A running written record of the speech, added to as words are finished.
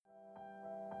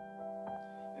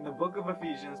In the book of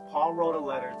Ephesians, Paul wrote a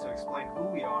letter to explain who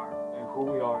we are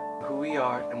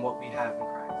and what we have in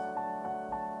Christ.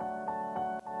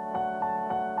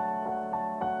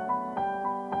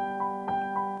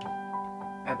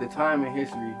 At the time in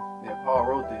history that Paul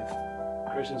wrote this,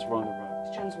 Christians were on the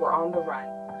run. Christians were on the run.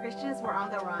 Christians were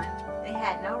on the run. They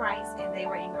had no rights and they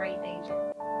were in great danger.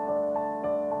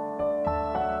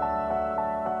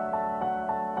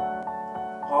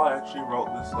 Paul actually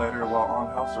wrote this letter while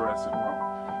on house arrest in Rome.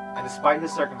 And despite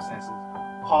his circumstances,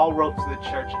 Paul wrote to the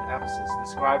church in Ephesus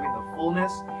describing the fullness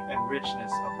and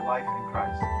richness of life in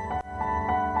Christ.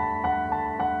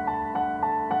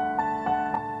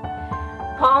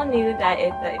 Paul knew that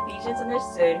if the Ephesians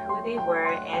understood who they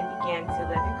were and began to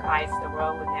live in Christ, the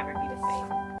world would never be the same.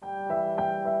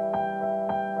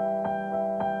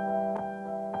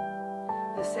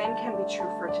 The same can be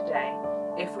true for today.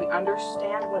 If we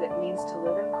understand what it means to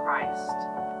live in Christ.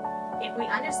 If we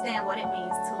understand what it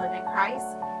means to live in Christ.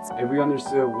 If we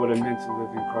understood what it meant to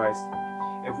live in Christ.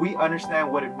 If we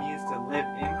understand what it means to live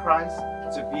in Christ,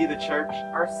 to be the church,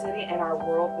 our city and our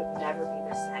world would never be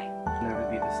the same. Never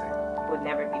be the same. Would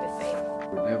never be the same.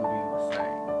 Would never be the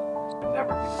same. Would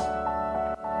never be the same.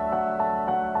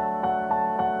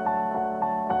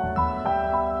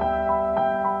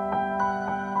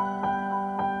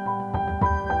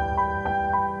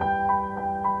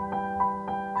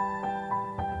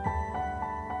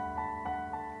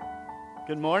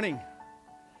 Good morning.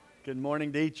 Good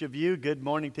morning to each of you. Good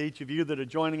morning to each of you that are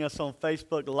joining us on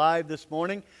Facebook Live this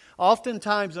morning.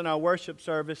 Oftentimes in our worship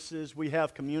services, we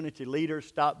have community leaders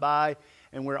stop by,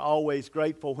 and we're always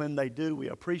grateful when they do. We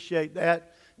appreciate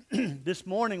that. This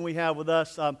morning we have with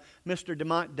us Mr.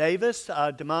 DeMont Davis.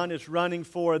 DeMont is running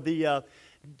for the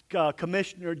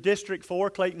Commissioner, District 4,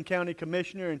 Clayton County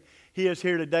Commissioner, and he is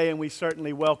here today, and we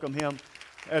certainly welcome him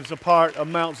as a part of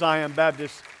Mount Zion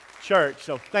Baptist Church.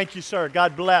 So thank you, sir.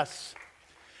 God bless.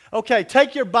 Okay,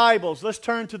 take your Bibles. Let's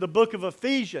turn to the book of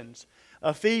Ephesians.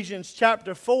 Ephesians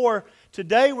chapter 4.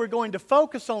 Today we're going to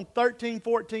focus on 13,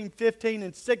 14, 15,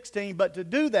 and 16. But to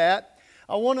do that,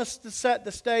 I want us to set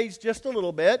the stage just a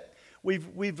little bit.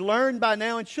 We've learned by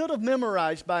now and should have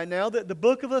memorized by now that the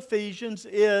book of Ephesians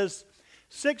is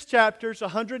 6 chapters,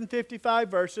 155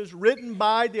 verses, written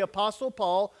by the Apostle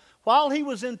Paul while he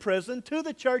was in prison to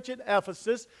the church at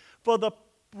Ephesus for the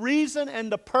reason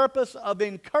and the purpose of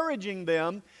encouraging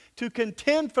them to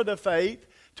contend for the faith,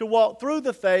 to walk through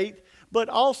the faith, but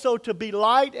also to be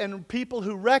light and people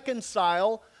who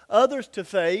reconcile others to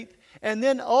faith, and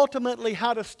then ultimately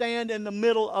how to stand in the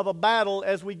middle of a battle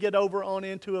as we get over on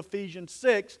into Ephesians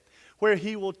 6, where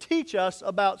he will teach us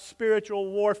about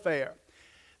spiritual warfare.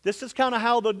 This is kind of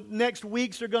how the next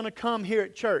weeks are going to come here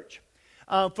at church.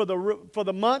 For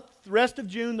the month, rest of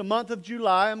June, the month of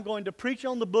July, I'm going to preach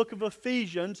on the book of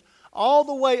Ephesians all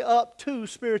the way up to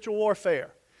spiritual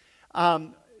warfare.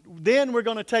 Then we're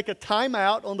going to take a time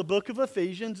out on the book of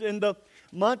Ephesians. In the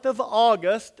month of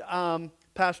August,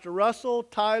 Pastor Russell,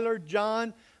 Tyler,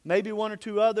 John, maybe one or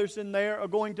two others in there are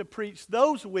going to preach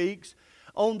those weeks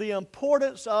on the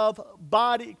importance of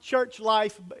church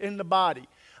life in the body.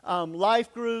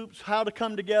 Life groups, how to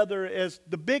come together as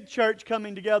the big church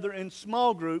coming together in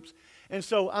small groups. And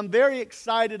so I'm very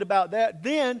excited about that.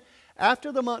 Then,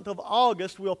 after the month of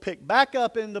August, we'll pick back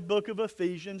up in the book of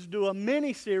Ephesians, do a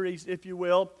mini-series, if you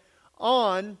will,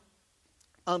 on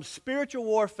spiritual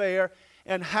warfare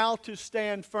and how to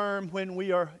stand firm when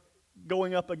we are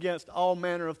going up against all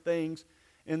manner of things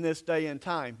in this day and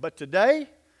time. But today,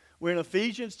 we're in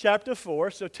Ephesians chapter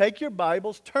 4, so take your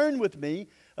Bibles, turn with me,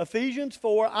 Ephesians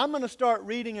 4. I'm going to start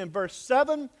reading in verse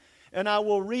 7, and I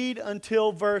will read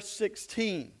until verse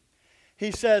 16. He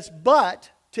says,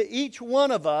 "But to each one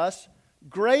of us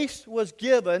grace was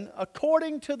given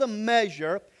according to the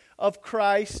measure of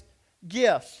Christ's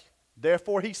gifts.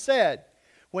 Therefore he said,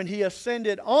 when he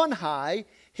ascended on high,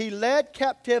 he led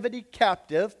captivity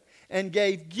captive and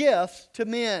gave gifts to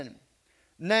men.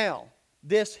 Now,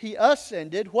 this he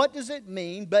ascended, what does it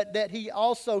mean but that he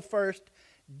also first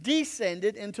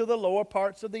descended into the lower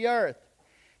parts of the earth?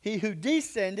 He who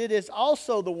descended is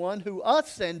also the one who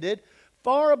ascended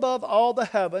far above all the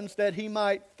heavens that he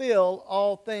might fill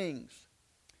all things.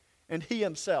 And he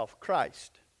himself,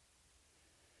 Christ,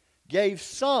 gave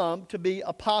some to be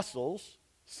apostles,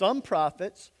 some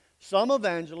prophets, some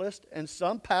evangelists, and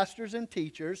some pastors and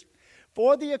teachers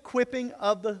for the equipping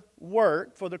of the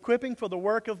work, for the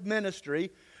work of ministry,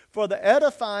 for the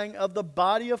edifying of the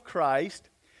body of Christ,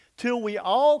 till we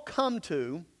all come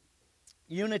to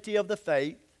unity of the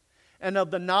faith and of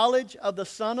the knowledge of the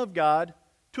Son of God,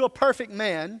 to a perfect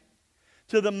man,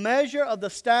 to the measure of the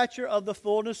stature of the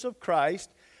fullness of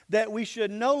Christ, that we should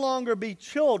no longer be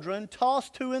children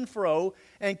tossed to and fro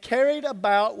and carried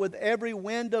about with every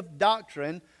wind of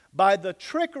doctrine by the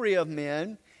trickery of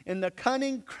men and the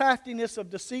cunning craftiness of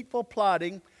deceitful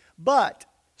plotting, but,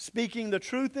 speaking the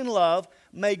truth in love,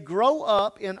 may grow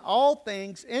up in all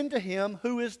things into Him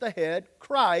who is the head,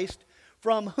 Christ,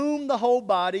 from whom the whole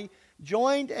body,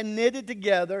 joined and knitted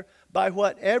together by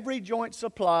what every joint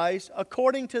supplies,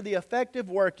 according to the effective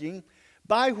working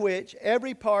by which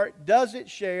every part does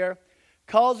its share,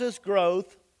 causes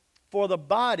growth for the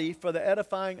body for the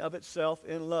edifying of itself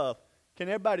in love. Can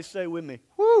everybody say with me,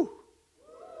 whoo?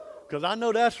 Because I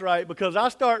know that's right, because I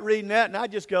start reading that and I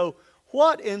just go,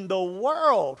 what in the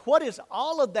world? What is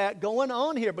all of that going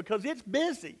on here? Because it's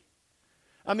busy.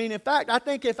 I mean, in fact, I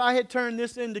think if I had turned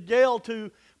this into Gail to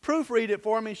proofread it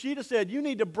for me, she'd have said, you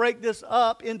need to break this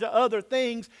up into other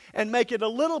things and make it a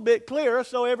little bit clearer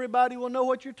so everybody will know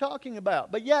what you're talking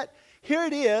about. But yet, here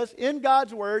it is in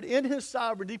God's Word, in His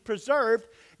sovereignty, preserved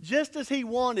just as He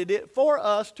wanted it for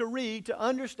us to read, to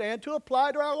understand, to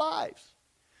apply to our lives.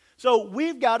 So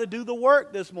we've got to do the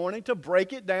work this morning to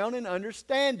break it down and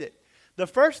understand it. The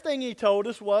first thing He told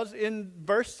us was in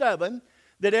verse 7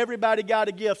 that everybody got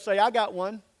a gift. Say, I got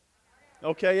one.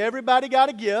 Okay, everybody got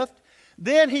a gift.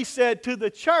 Then He said to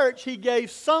the church He gave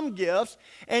some gifts,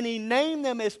 and He named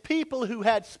them as people who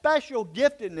had special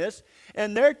giftedness,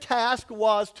 and their task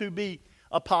was to be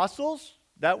apostles.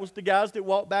 That was the guys that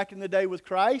walked back in the day with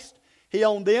Christ.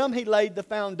 On them, He laid the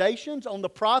foundations. On the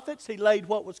prophets, He laid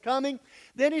what was coming.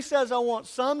 Then He says, I want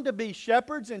some to be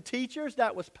shepherds and teachers.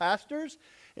 That was pastors.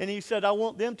 And He said, I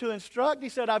want them to instruct. He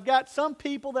said, I've got some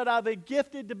people that I've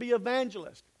gifted to be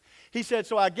evangelists. He said,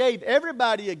 so I gave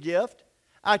everybody a gift.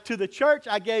 To the church,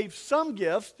 I gave some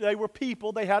gifts. They were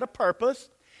people. They had a purpose.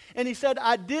 And He said,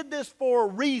 I did this for a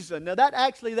reason. Now,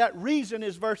 that reason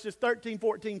is verses 13,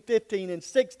 14, 15, and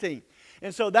 16.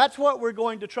 And so that's what we're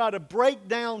going to try to break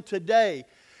down today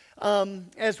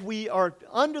as we are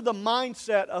under the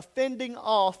mindset of fending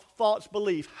off false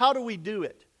belief. How do we do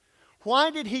it?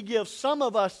 Why did He give some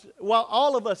of us, well,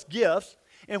 all of us gifts?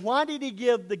 And why did He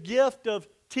give the gift of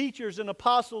teachers and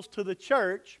apostles to the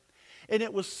church? And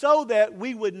it was so that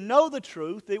we would know the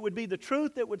truth. It would be the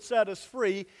truth that would set us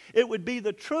free. It would be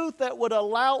the truth that would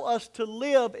allow us to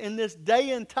live in this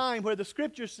day and time where the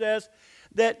Scripture says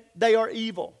that they are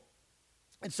evil.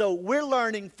 And so we're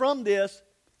learning from this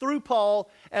through Paul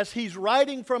as he's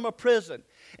writing from a prison.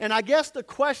 And I guess the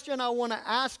question I want to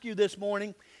ask you this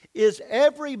morning is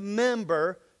every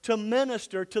member to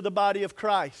minister to the body of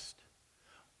Christ?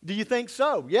 Do you think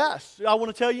so? Yes. I want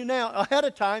to tell you now ahead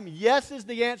of time, yes is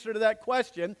the answer to that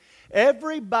question.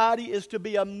 Everybody is to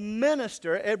be a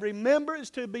minister. Every member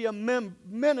is to be a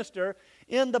minister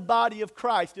in the body of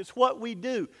Christ. It's what we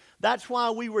do. That's why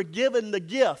we were given the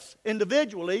gifts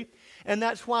individually, and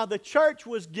that's why the church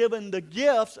was given the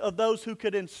gifts of those who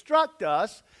could instruct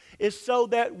us, is so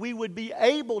that we would be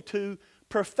able to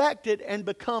perfect it and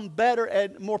become better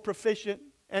and more proficient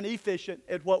and efficient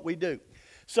at what we do.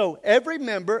 So every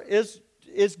member is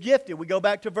gifted. We go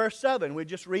back to verse 7. We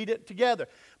just read it together.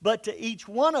 But to each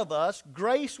one of us,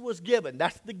 grace was given.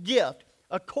 That's the gift,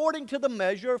 according to the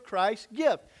measure of Christ's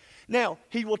gift. Now,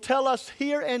 He will tell us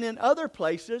here and in other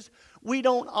places, we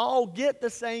don't all get the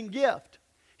same gift.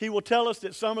 He will tell us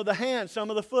that some of the hand, some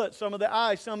of the foot, some of the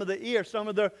eye, some of the ear, some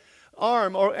of the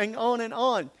arm, and on and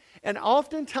on. And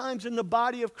oftentimes in the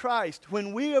body of Christ,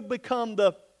 when we're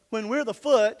the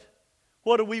foot,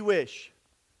 what do we wish?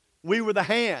 We were the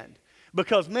hand.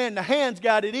 Because, man, the hand's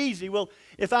got it easy. Well,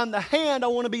 if I'm the hand, I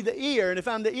want to be the ear. And if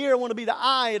I'm the ear, I want to be the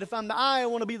eye. And if I'm the eye, I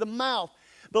want to be the mouth.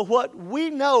 But what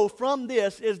we know from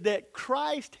this is that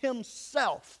Christ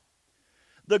Himself,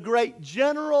 the great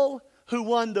general who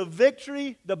won the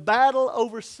victory, the battle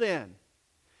over sin,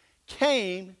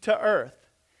 came to earth.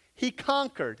 He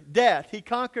conquered death. He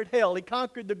conquered hell. He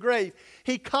conquered the grave.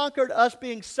 He conquered us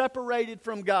being separated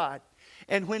from God.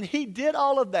 And when He did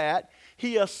all of that,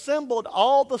 He assembled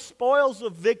all the spoils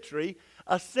of victory,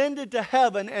 ascended to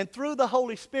heaven, and through the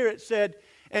Holy Spirit said,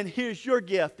 and here's your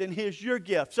gift, and here's your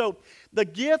gift. So the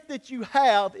gift that you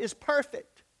have is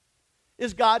perfect.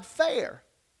 Is God fair?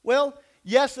 Well,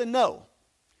 yes and no.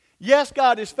 Yes,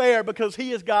 God is fair because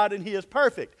He is God and He is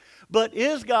perfect. But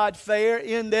is God fair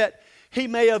in that He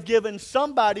may have given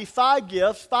somebody 5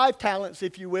 gifts, 5 talents,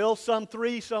 if you will, some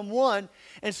 3, some 1.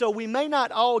 And so we may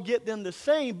not all get them the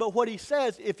same, but what He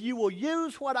says, if you will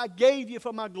use what I gave you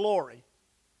for my glory,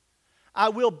 I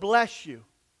will bless you.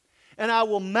 And I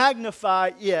will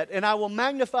magnify it, and I will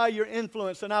magnify your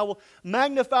influence, and I will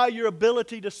magnify your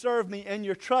ability to serve me, and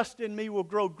your trust in me will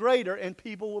grow greater, and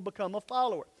people will become a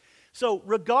follower. So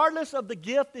regardless of the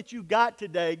gift that you got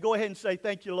today, go ahead and say,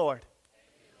 thank you, Lord.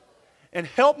 And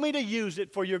help me to use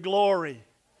it for your glory.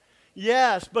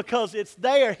 Yes, because it's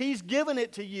there. He's given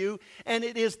it to you, and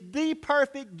it is the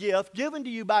perfect gift given to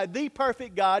you by the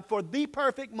perfect God for the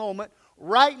perfect moment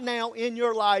right now in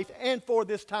your life and for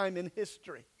this time in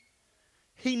history.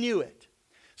 He knew it.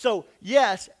 So,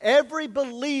 yes, every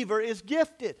believer is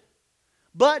gifted.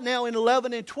 But now in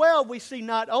 11 and 12, we see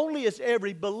not only is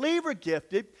every believer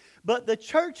gifted, but the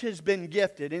church has been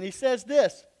gifted. And he says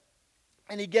this,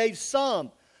 and he gave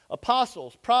some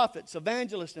apostles, prophets,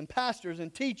 evangelists, and pastors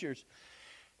and teachers.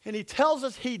 And he tells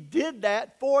us he did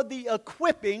that for the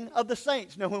equipping of the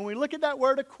saints. Now, when we look at that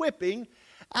word equipping,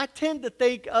 I tend to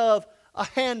think of a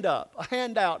hand up, a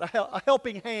handout, a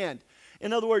helping hand.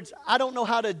 In other words, I don't know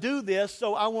how to do this,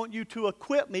 so I want you to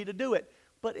equip me to do it.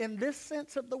 But in this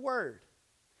sense of the word,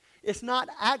 it's not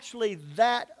actually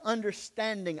that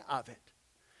understanding of it.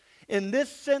 In this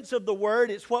sense of the word,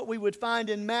 it's what we would find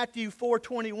in Matthew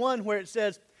 4:21, where it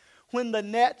says, when the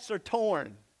nets are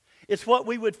torn. It's what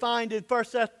we would find in 1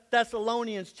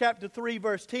 Thessalonians chapter 3,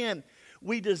 verse 10.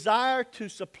 We desire to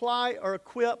supply or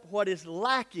equip what is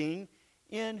lacking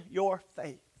in your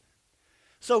faith.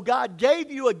 So God gave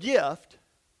you a gift,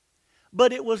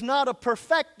 but it was not a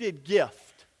perfected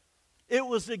gift. It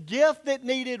was a gift that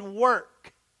needed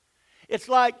work. It's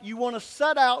like you want to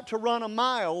set out to run a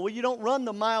mile. Well, you don't run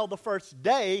the mile the first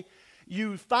day.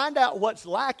 You find out what's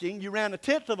lacking. You ran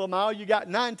 1/10 of a mile. You got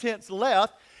 9/10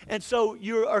 left. And so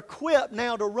you're equipped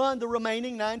now to run the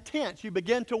remaining 9/10. You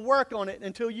begin to work on it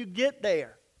until you get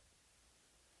there.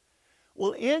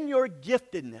 Well, in your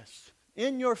giftedness,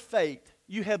 in your faith,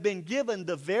 you have been given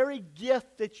the very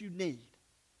gift that you need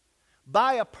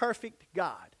by a perfect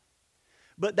God.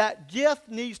 But that gift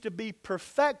needs to be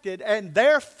perfected, and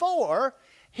therefore,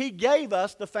 He gave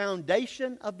us the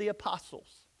foundation of the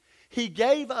apostles. He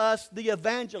gave us the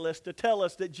evangelist to tell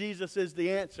us that Jesus is the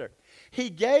answer. He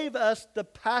gave us the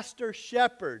pastor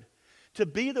shepherd to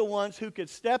be the ones who could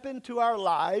step into our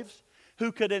lives,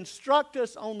 who could instruct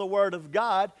us on the Word of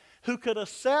God, who could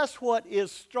assess what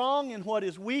is strong and what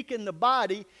is weak in the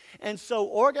body, and so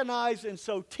organize and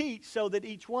so teach so that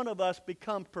each one of us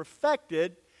become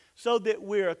perfected so that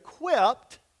we're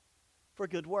equipped for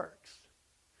good works.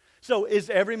 So is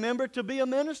every member to be a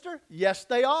minister? Yes,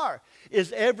 they are.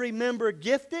 Is every member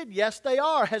gifted? Yes, they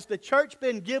are. Has the church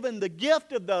been given the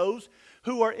gift of those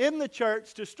who are in the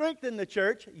church to strengthen the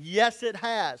church? Yes, it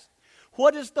has.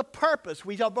 What is the purpose?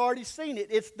 We have already seen it.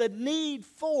 It's the need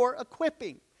for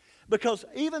equipping. Because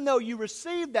even though you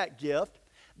receive that gift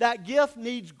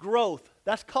needs growth.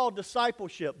 That's called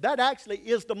discipleship. That actually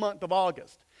is the month of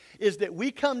August, is that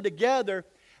we come together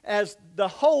as the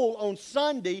whole on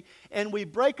Sunday, and we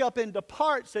break up into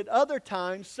parts at other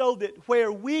times so that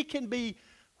where we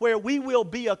will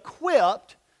be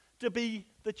equipped to be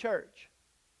the church.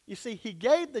 You see, He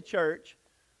gave the church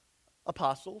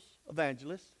apostles,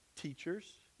 evangelists,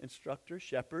 teachers, instructors,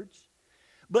 shepherds,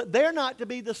 but they're not to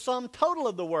be the sum total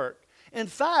of the work. In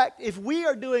fact, if we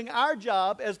are doing our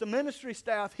job as the ministry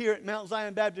staff here at Mount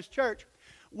Zion Baptist Church,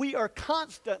 we are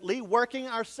constantly working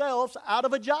ourselves out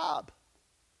of a job.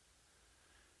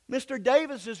 Mr.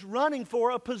 Davis is running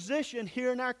for a position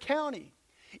here in our county.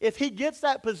 If he gets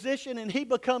that position and he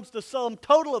becomes the sum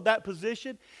total of that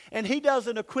position and he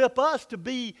doesn't equip us to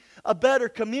be a better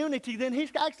community, then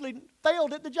he's actually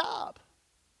failed at the job.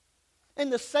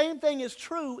 And the same thing is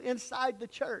true inside the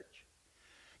church.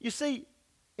 You see,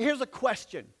 here's a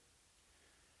question.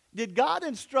 Did God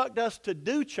instruct us to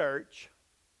do church,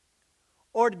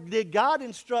 or did God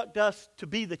instruct us to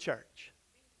be the church?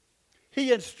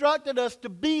 He instructed us to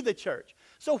be the church.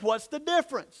 So what's the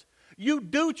difference? You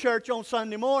do church on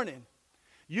Sunday morning.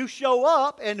 You show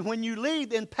up, and when you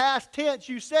leave, in past tense,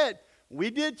 you said, we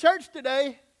did church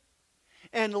today.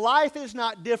 And life is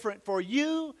not different for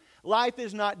you. Life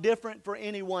is not different for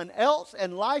anyone else.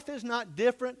 And life is not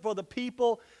different for the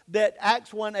people that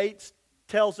Acts 1:8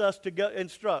 tells us to go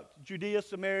instruct. Judea,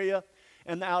 Samaria,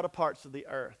 and the outer parts of the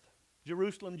earth.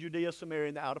 Jerusalem, Judea, Samaria,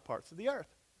 and the outer parts of the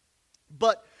earth.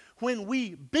 But when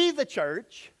we be the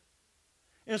church,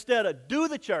 instead of do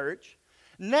the church,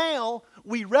 now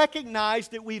we recognize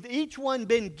that we've each one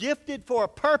been gifted for a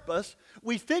purpose.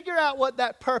 We figure out what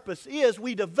that purpose is.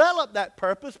 We develop that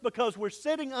purpose because we're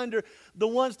sitting under the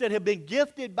ones that have been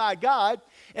gifted by God.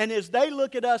 And as they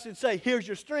look at us and say, here's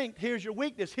your strength, here's your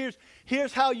weakness,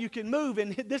 here's how you can move,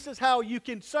 and this is how you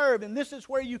can serve, and this is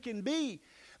where you can be.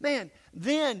 Man,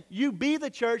 then you be the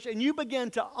church and you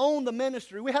begin to own the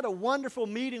ministry. We had a wonderful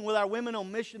meeting with our women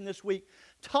on mission this week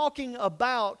talking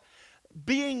about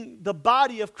being the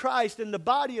body of Christ, and the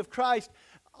body of Christ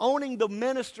owning the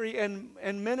ministry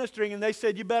and ministering, and they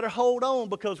said, you better hold on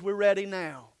because we're ready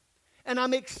now. And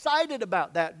I'm excited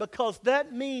about that because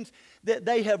that means that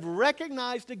they have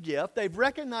recognized a gift, they've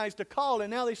recognized a call,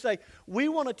 and now they say, we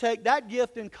want to take that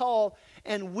gift and call,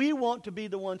 and we want to be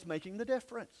the ones making the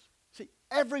difference. See,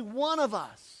 every one of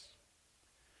us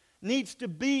needs to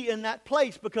be in that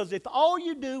place, because if all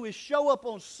you do is show up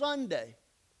on Sunday,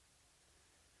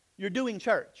 you're doing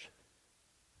church.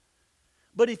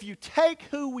 But if you take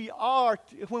who we are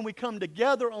when we come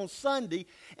together on Sunday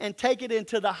and take it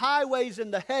into the highways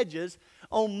and the hedges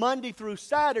on Monday through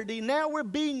Saturday, now we're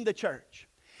being the church.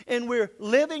 And we're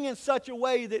living in such a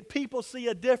way that people see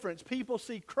a difference. People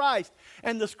see Christ.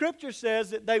 And the Scripture says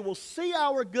that they will see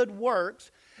our good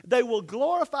works. They will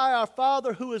glorify our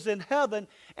Father who is in heaven.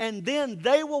 And then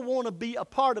they will want to be a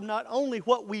part of not only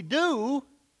what we do,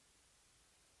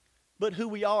 but who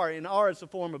we are. And R is a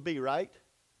form of B, right?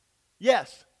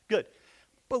 Yes, good.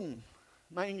 Boom.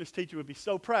 My English teacher would be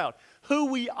so proud.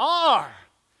 Who we are.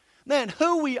 Man,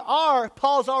 who we are,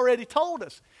 Paul's already told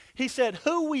us. He said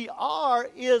who we are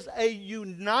is a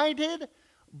united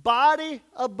body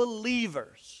of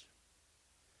believers.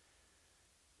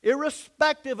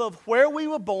 Irrespective of where we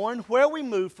were born, where we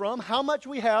moved from, how much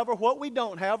we have or what we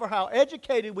don't have, or how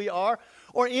educated we are,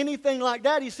 or anything like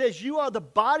that. He says you are the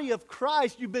body of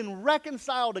Christ. You've been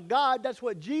reconciled to God. That's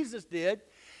what Jesus did.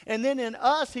 And then in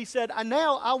us, he said,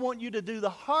 now I want you to do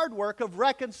the hard work of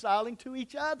reconciling to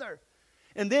each other.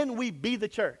 And then we be the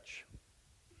church.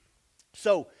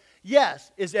 So,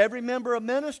 yes, is every member a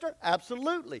minister?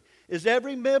 Absolutely. Is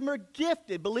every member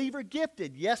gifted, believer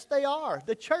gifted? Yes, they are.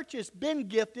 The church has been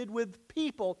gifted with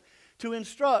people to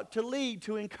instruct, to lead,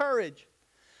 to encourage.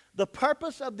 The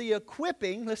purpose of the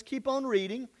equipping, let's keep on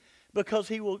reading,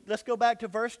 because let's go back to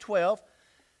verse 12.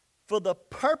 For the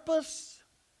purpose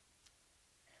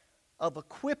of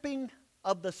equipping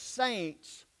of the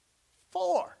saints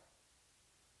for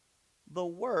the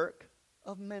work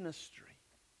of ministry.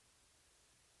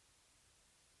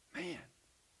 Man,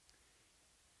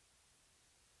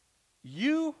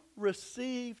 you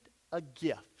received a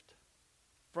gift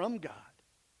from God.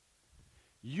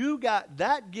 You got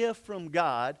that gift from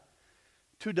God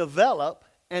to develop,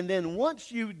 and then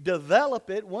once you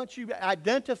develop it, once you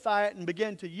identify it and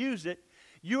begin to use it,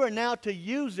 you are now to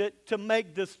use it to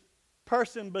make this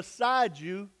person beside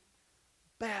you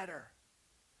better.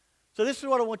 So this is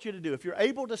what I want you to do. If you're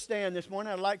able to stand this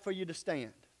morning, I'd like for you to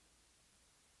stand.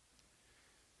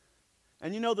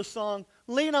 And you know the song,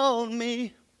 lean on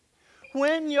me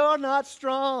when you're not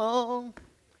strong,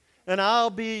 and I'll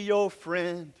be your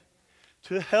friend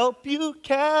to help you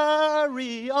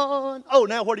carry on. Oh,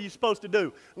 now what are you supposed to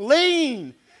do?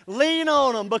 Lean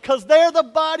on them, because they're the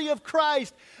body of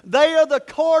Christ. They are the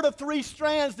cord of three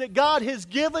strands that God has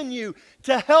given you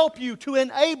to help you, to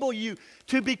enable you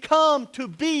to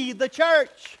be the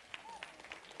church.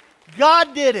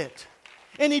 God did it,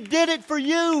 and He did it for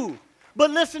you.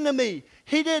 But listen to me.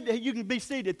 You can be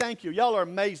seated. Thank you. Y'all are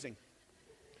amazing.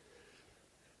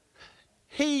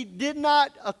 He did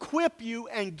not equip you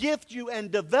and gift you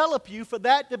and develop you for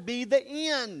that to be the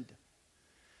end.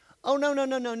 Oh,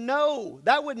 no.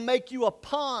 That would make you a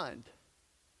pond.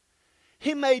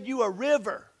 He made you a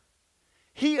river.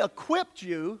 He equipped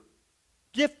you,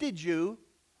 gifted you,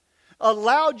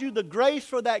 allowed you the grace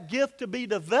for that gift to be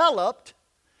developed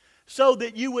so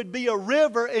that you would be a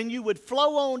river and you would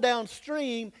flow on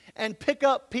downstream and pick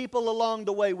up people along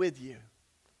the way with you.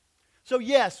 So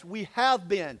yes, we have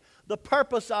been. The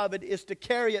purpose of it is to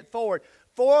carry it forward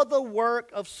for the work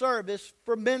of service,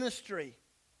 for ministry.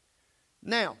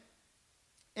 Now,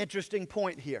 interesting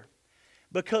point here,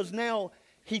 because now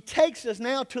he takes us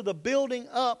now to the building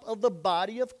up of the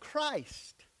body of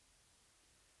Christ.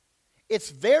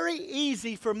 It's very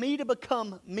easy for me to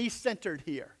become me-centered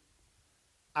here.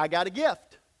 I got a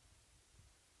gift.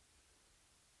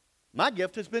 My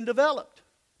gift has been developed.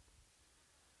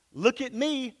 Look at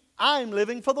me, I'm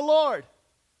living for the Lord.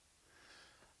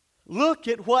 Look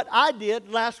at what I did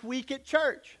last week at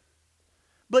church.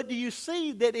 But do you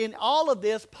see that in all of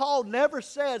this, Paul never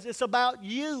says it's about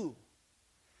you.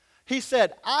 He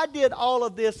said, I did all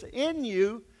of this in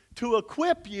you to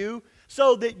equip you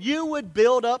so that you would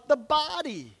build up the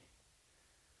body.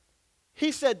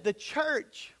 He said, the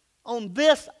church, on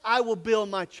this I will build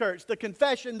my church. The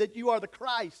confession that you are the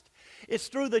Christ. It's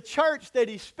through the church that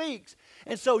he speaks.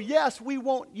 And so, yes, we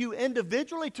want you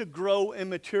individually to grow and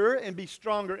mature and be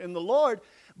stronger in the Lord.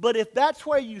 But if that's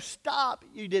where you stop,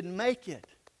 you didn't make it.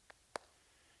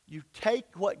 You take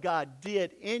what God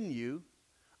did in you,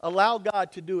 allow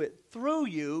God to do it through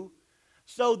you,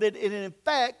 so that it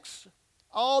affects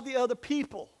all the other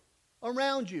people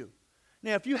around you.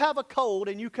 Now, if you have a cold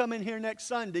and you come in here next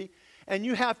Sunday and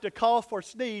you have to cough or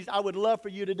sneeze, I would love for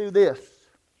you to do this.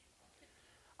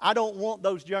 I don't want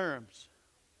those germs.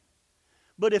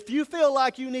 But if you feel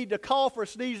like you need to cough or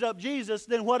sneeze up Jesus,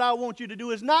 then what I want you to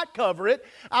do is not cover it.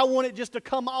 I want it just to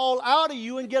come all out of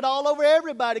you and get all over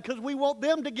everybody, because we want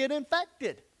them to get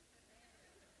infected.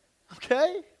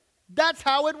 Okay? That's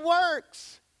how it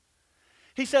works.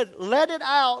 He said, let it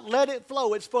out, let it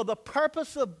flow. It's for the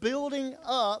purpose of building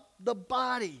up the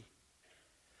body.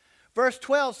 Verse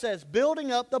 12 says,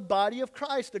 building up the body of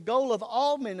Christ. The goal of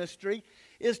all ministry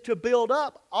is to build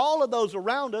up all of those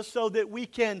around us so that we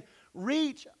can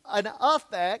reach and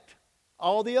affect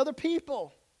all the other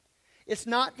people. It's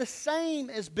not the same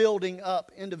as building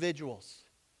up individuals.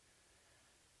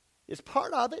 It's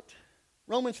part of it.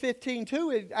 Romans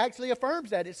 15:2, it actually affirms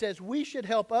that. It says, we should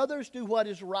help others do what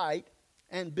is right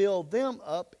and build them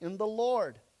up in the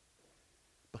Lord.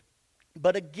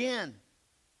 But again,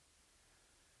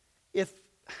 if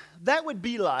that would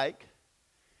be like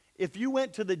if you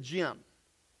went to the gym,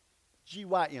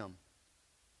 G-Y-M,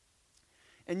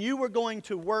 and you were going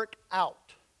to work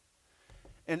out.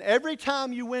 And every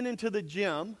time you went into the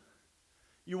gym,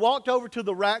 you walked over to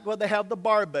the rack where they have the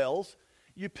barbells.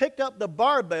 You picked up the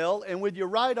barbell, and with your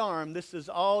right arm, this is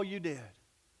all you did.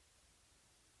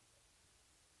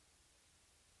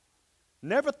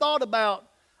 Never thought about,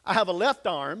 I have a left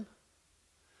arm.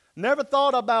 Never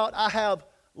thought about, I have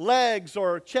legs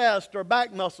or chest or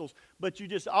back muscles. But you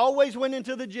just always went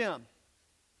into the gym.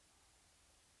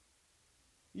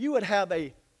 You would have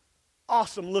a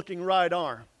awesome looking right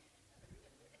arm.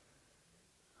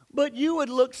 But you would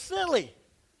look silly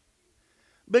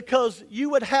because you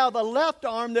would have a left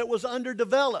arm that was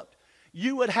underdeveloped.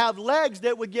 You would have legs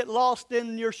that would get lost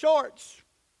in your shorts.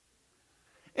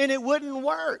 And it wouldn't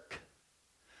work.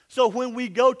 So when we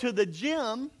go to the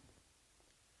gym,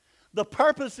 the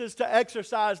purpose is to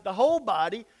exercise the whole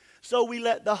body. So we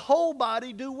let the whole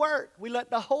body do work. We let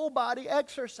the whole body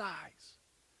exercise.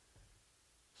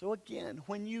 So again,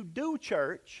 when you do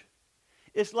church,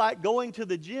 it's like going to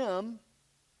the gym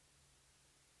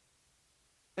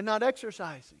and not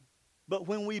exercising. But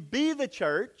when we be the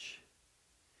church,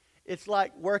 it's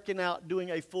like working out,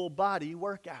 doing a full body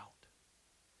workout.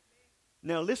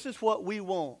 Now, this is what we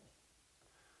want.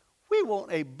 We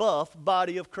want a buff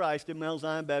body of Christ in Mount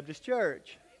Zion Baptist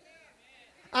Church.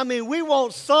 I mean, we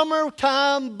want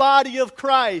summertime body of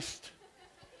Christ.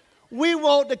 We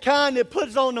want the kind that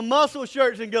puts on the muscle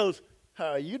shirts and goes,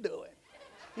 how are you doing?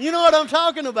 You know what I'm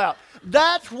talking about.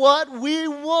 That's what we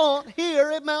want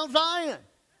here at Mount Zion.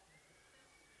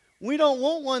 We don't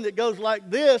want one that goes like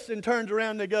this and turns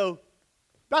around and go,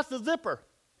 that's the zipper.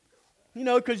 You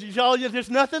know, because there's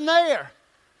nothing there.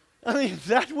 I mean,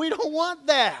 we don't want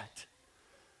that.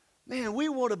 Man, we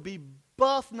want to be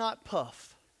buff, not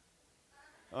puff.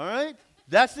 All right?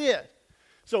 That's it.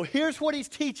 So here's what he's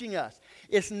teaching us.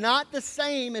 It's not the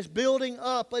same as building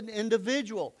up an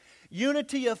individual.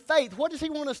 Unity of faith. What does he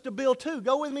want us to build to?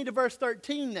 Go with me to verse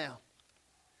 13 now.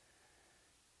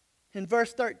 In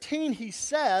verse 13 he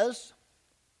says,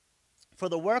 for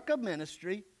the work of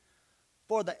ministry,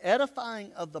 for the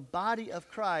edifying of the body of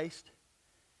Christ,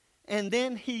 and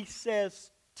then he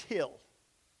says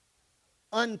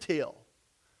until.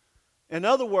 In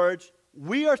other words,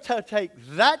 we are to take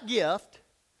that gift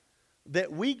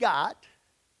that we got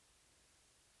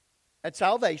at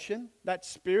salvation, that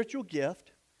spiritual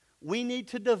gift, we need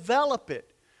to develop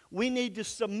it. We need to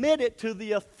submit it to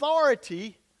the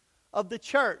authority of the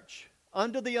church,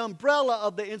 under the umbrella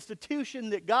of the institution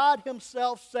that God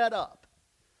himself set up.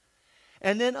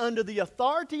 And then under the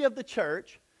authority of the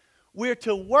church, we're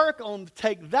to work on,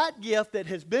 take that gift that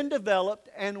has been developed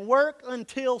and work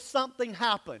until something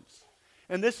happens.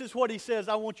 And this is what he says,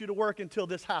 I want you to work until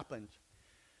this happens.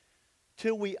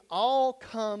 Till we all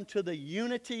come to the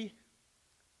unity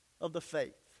of the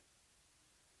faith.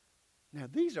 Now,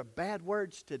 these are bad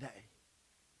words today.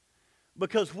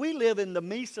 Because we live in the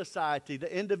me society,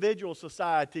 the individual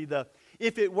society, the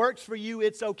if it works for you,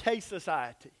 it's okay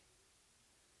society.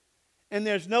 And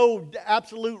there's no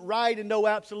absolute right and no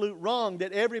absolute wrong,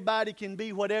 that everybody can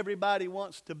be what everybody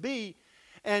wants to be.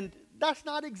 And that's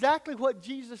not exactly what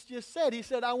Jesus just said. He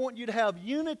said, I want you to have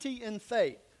unity in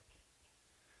faith.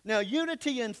 Now,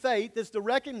 unity in faith is the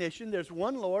recognition there's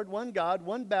one Lord, one God,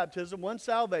 one baptism, one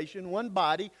salvation, one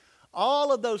body,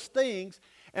 all of those things,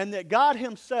 and that God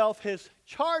himself has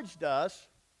charged us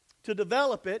to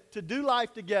develop it, to do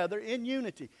life together in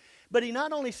unity. But he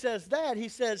not only says that, he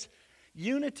says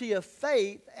unity of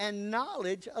faith and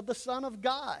knowledge of the Son of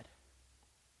God.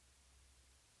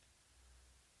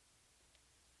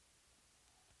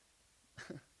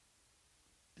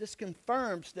 this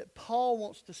confirms that Paul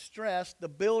wants to stress the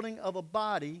building of a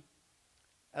body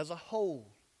as a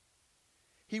whole.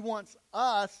 He wants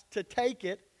us to take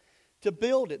it, to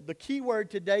build it. The key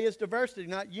word today is diversity,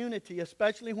 not unity,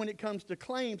 especially when it comes to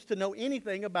claims to know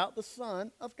anything about the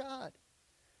Son of God.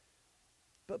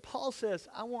 But Paul says,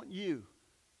 I want you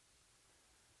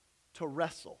to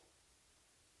wrestle.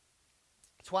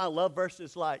 That's why I love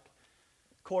verses like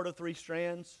cord of three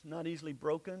strands, not easily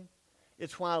broken.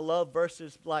 It's why I love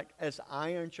verses like as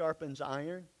iron sharpens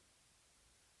iron,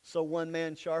 so one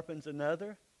man sharpens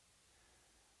another.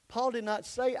 Paul did not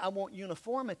say, I want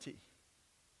uniformity.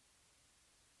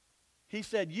 He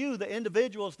said, you, the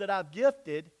individuals that I've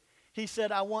gifted, he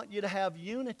said, I want you to have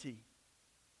unity.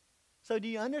 So do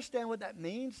you understand what that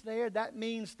means there? That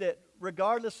means that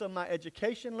regardless of my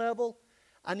education level,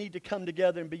 I need to come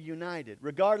together and be united.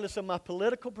 Regardless of my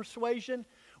political persuasion,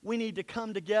 we need to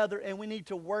come together and we need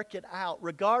to work it out.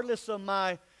 Regardless of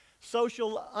my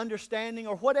social understanding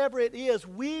or whatever it is,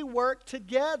 we work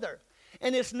together.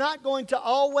 And it's not going to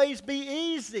always be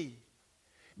easy,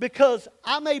 because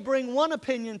I may bring one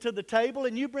opinion to the table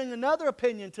and you bring another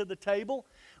opinion to the table,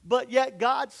 but yet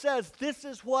God says, this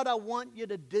is what I want you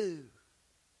to do.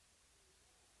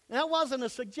 And that wasn't a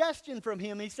suggestion from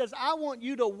him. He says, I want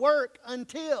you to work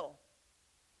until.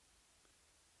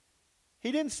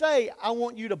 He didn't say, I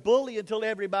want you to bully until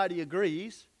everybody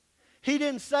agrees. He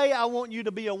didn't say, I want you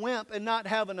to be a wimp and not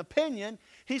have an opinion.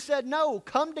 He said, no,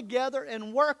 come together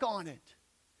and work on it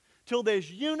till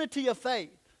there's unity of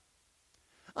faith,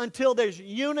 until there's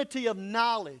unity of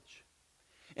knowledge.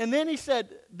 And then he said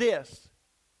this.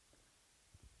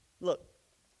 Look,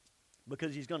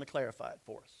 because he's going to clarify it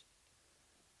for us.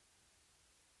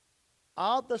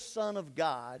 Of the Son of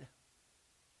God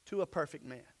to a perfect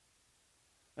man.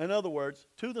 In other words,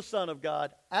 to the Son of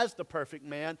God as the perfect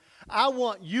man, I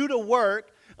want you to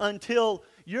work until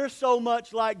you're so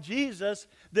much like Jesus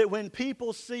that when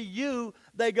people see you,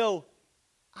 they go,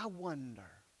 I wonder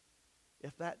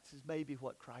if that's maybe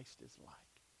what Christ is like.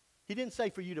 He didn't say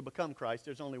for you to become Christ.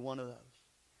 There's only one of those.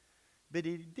 But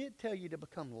he did tell you to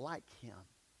become like him.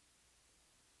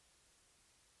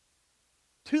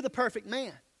 To the perfect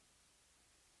man.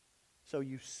 So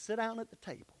you sit down at the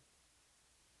table.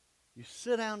 You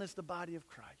sit down as the body of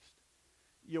Christ.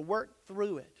 You work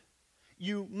through it.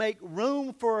 You make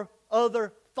room for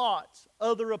other thoughts,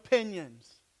 other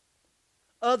opinions,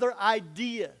 other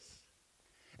ideas.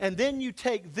 And then you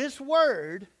take this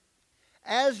word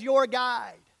as your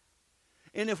guide.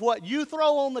 And if what you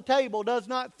throw on the table does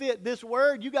not fit this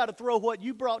word, you got to throw what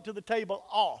you brought to the table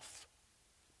off.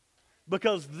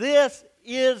 Because this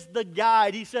is the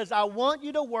guide. He says, I want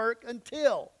you to work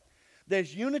until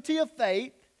there's unity of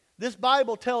faith. This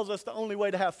Bible tells us the only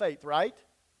way to have faith, right?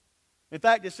 In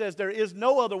fact, it says there is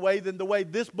no other way than the way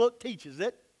this book teaches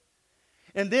it.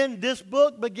 And then this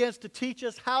book begins to teach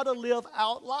us how to live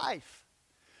out life.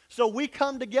 So we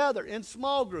come together in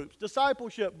small groups,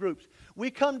 discipleship groups.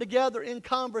 We come together in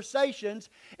conversations,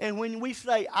 and when we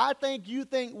say, I think, you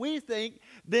think, we think,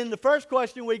 then the first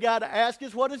question we got to ask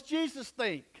is, what does Jesus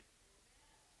think?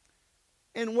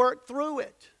 And work through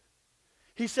it.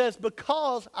 He says,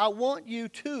 because I want you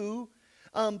to,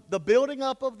 the building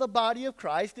up of the body of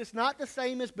Christ, it's not the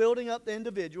same as building up the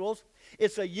individuals.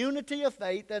 It's a unity of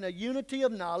faith and a unity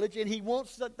of knowledge, and he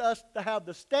wants us to have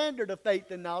the standard of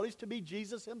faith and knowledge to be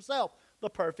Jesus himself, the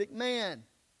perfect man.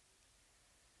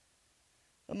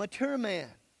 A mature man.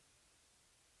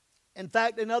 In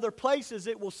fact, in other places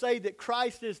it will say that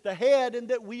Christ is the head and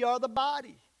that we are the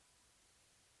body.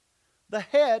 The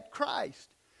head, Christ.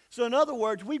 So in other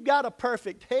words, we've got a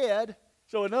perfect head.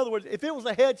 So in other words, if it was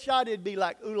a headshot, it'd be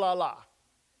like, ooh la la.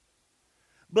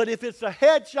 But if it's a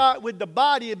headshot with the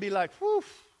body, it'd be like, whew,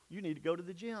 you need to go to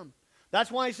the gym.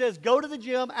 That's why he says, go to the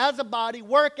gym as a body,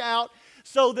 work out,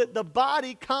 so that the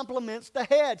body complements the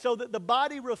head, so that the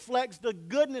body reflects the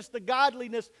goodness, the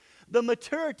godliness, the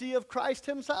maturity of Christ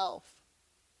himself.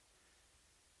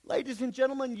 Ladies and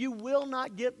gentlemen, you will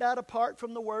not get that apart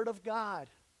from the Word of God.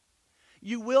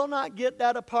 You will not get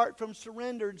that apart from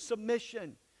surrender and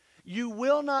submission. You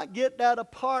will not get that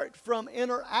apart from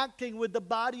interacting with the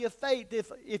body of faith.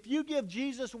 If you give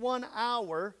Jesus 1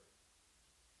 hour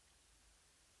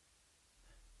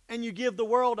and you give the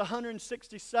world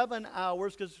 167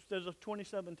 hours, because there's a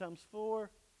 27 times 4.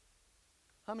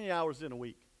 How many hours in a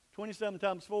week? 27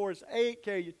 times 4 is 8.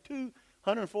 Carry you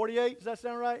 248. Does that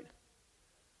sound right?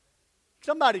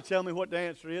 Somebody tell me what the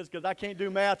answer is, because I can't do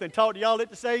math and talk to y'all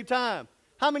at the same time.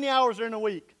 How many hours are in a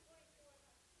week?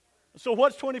 So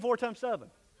what's 24 times 7?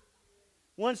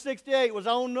 168. Was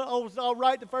all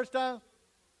right the first time?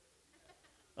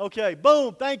 Okay,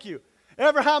 boom, thank you.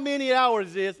 ever how many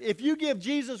hours it is, if you give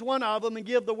Jesus one of them and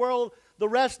give the world the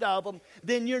rest of them,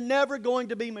 then you're never going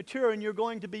to be mature and you're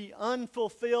going to be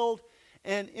unfulfilled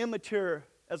and immature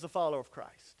as a follower of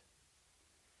Christ.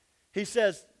 He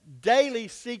says, daily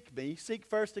seek me, seek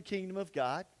first the kingdom of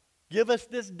God. Give us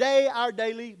this day our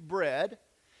daily bread.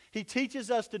 He teaches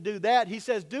us to do that. He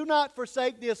says, do not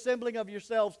forsake the assembling of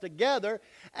yourselves together,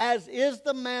 as is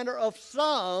the manner of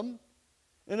some.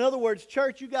 In other words,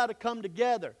 church, you got to come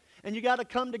together. And you got to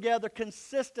come together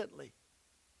consistently.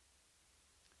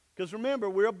 Because remember,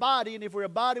 we're a body, and if we're a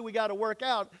body, we got to work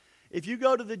out. If you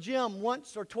go to the gym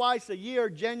once or twice a year,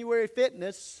 January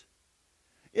Fitness,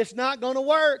 it's not going to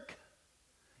work.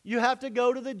 You have to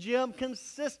go to the gym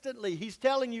consistently. He's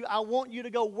telling you, I want you to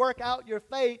go work out your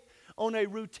faith on a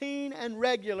routine and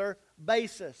regular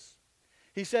basis.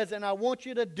 He says, and I want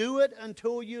you to do it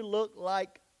until you look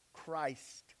like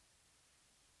Christ.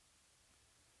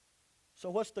 So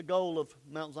what's the goal of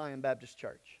Mount Zion Baptist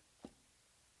Church?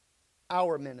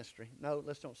 Our ministry. No,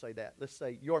 let's don't say that. Let's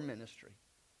say your ministry.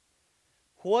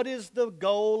 What is the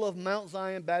goal of Mount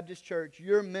Zion Baptist Church,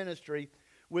 your ministry,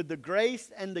 with the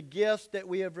grace and the gifts that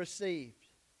we have received?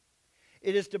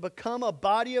 It is to become a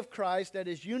body of Christ that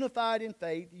is unified in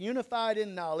faith, unified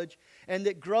in knowledge, and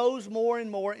that grows more and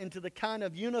more into the kind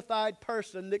of unified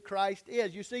person that Christ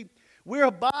is. You see, we're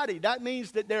a body. That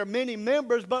means that there are many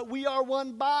members, but we are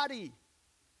one body.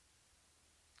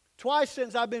 Twice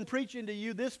since I've been preaching to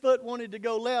you, this foot wanted to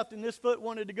go left and this foot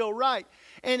wanted to go right.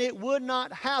 And it would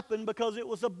not happen because it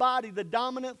was a body. The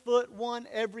dominant foot won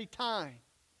every time.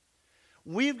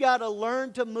 We've got to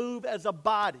learn to move as a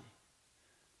body.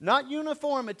 Not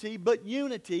uniformity, but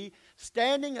unity,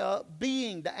 standing up,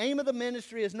 being. The aim of the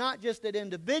ministry is not just that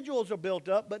individuals are built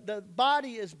up, but the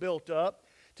body is built up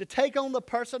to take on the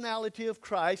personality of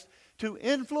Christ, to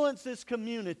influence this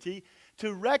community,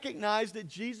 to recognize that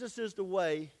Jesus is the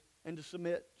way, and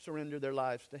to surrender their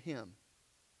lives to Him.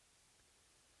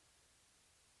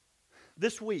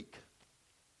 This week,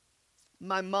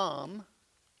 my mom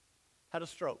had a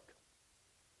stroke.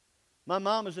 My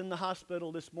mom is in the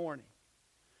hospital this morning.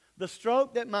 The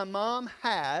stroke that my mom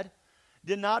had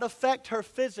did not affect her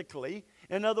physically.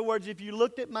 In other words, if you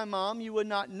looked at my mom, you would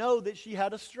not know that she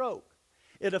had a stroke.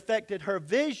 It affected her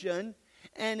vision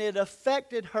and it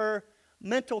affected her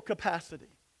mental capacity.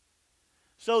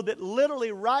 So that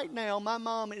literally right now, my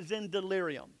mom is in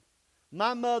delirium.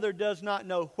 My mother does not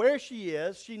know where she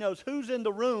is. She knows who's in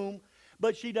the room,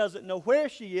 but she doesn't know where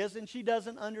she is, and she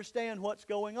doesn't understand what's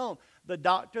going on. The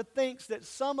doctor thinks that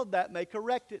some of that may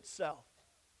correct itself.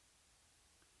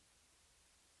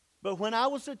 But when I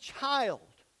was a child,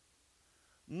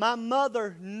 my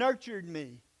mother nurtured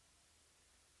me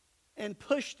and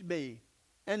pushed me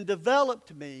and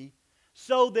developed me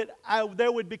so that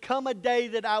there would become a day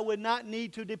that I would not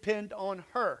need to depend on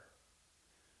her.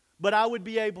 But I would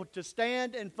be able to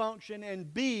stand and function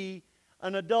and be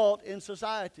an adult in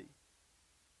society.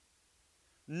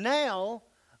 Now,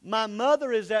 my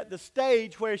mother is at the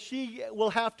stage where she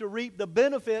will have to reap the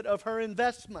benefit of her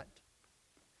investment.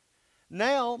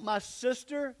 Now, my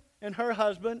sister and her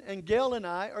husband and Gail and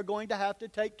I are going to have to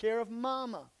take care of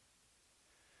Mama.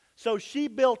 So she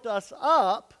built us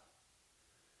up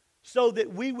so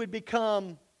that we would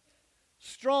become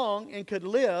strong and could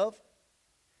live.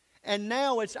 And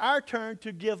now it's our turn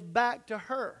to give back to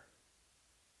her.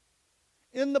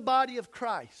 In the body of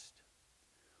Christ,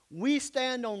 we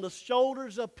stand on the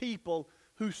shoulders of people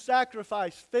who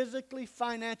sacrifice physically,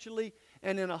 financially,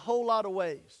 and in a whole lot of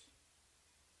ways.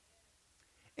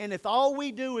 And if all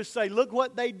we do is say, look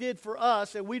what they did for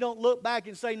us, and we don't look back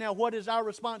and say, now what is our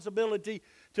responsibility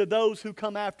to those who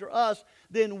come after us,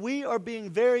 then we are being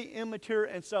very immature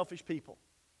and selfish people.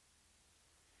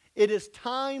 It is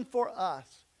time for us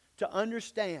to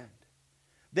understand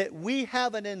that we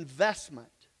have an investment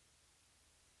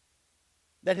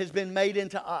that has been made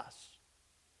into us.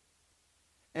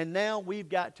 And now we've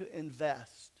got to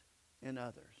invest in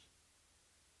others.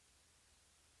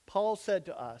 Paul said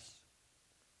to us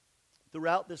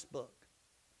throughout this book,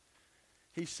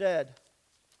 he said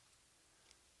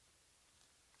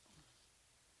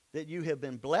that you have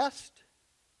been blessed,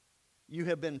 you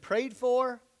have been prayed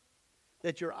for,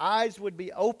 that your eyes would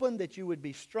be open, that you would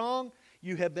be strong,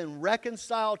 you have been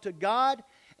reconciled to God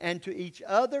and to each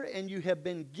other, and you have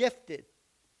been gifted.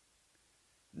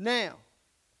 Now,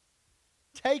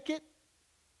 take it,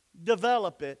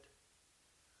 develop it,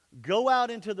 go out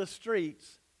into the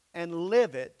streets and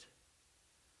live it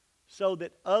so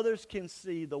that others can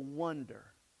see the wonder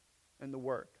and the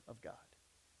work of God.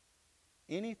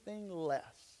 Anything less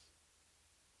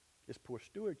is poor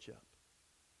stewardship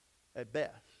at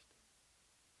best.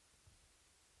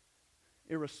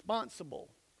 irresponsible,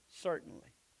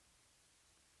 certainly.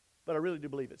 But I really do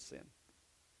believe it's sin.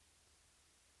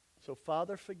 So,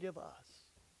 Father, forgive us.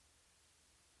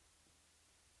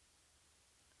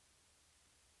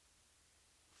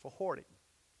 For hoarding.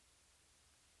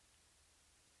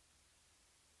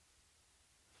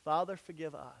 Father,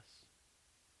 forgive us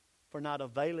for not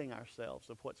availing ourselves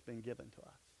of what's been given to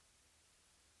us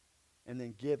and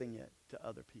then giving it to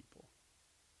other people.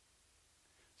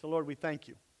 So, Lord, we thank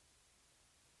you.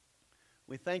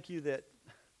 We thank you that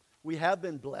we have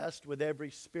been blessed with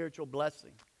every spiritual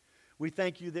blessing. We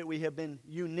thank you that we have been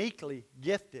uniquely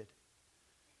gifted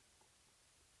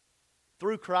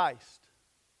through Christ.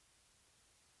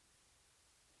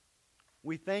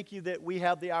 We thank you that we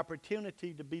have the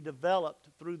opportunity to be developed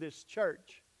through this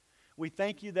church. We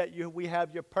thank you that we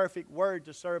have your perfect word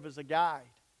to serve as a guide.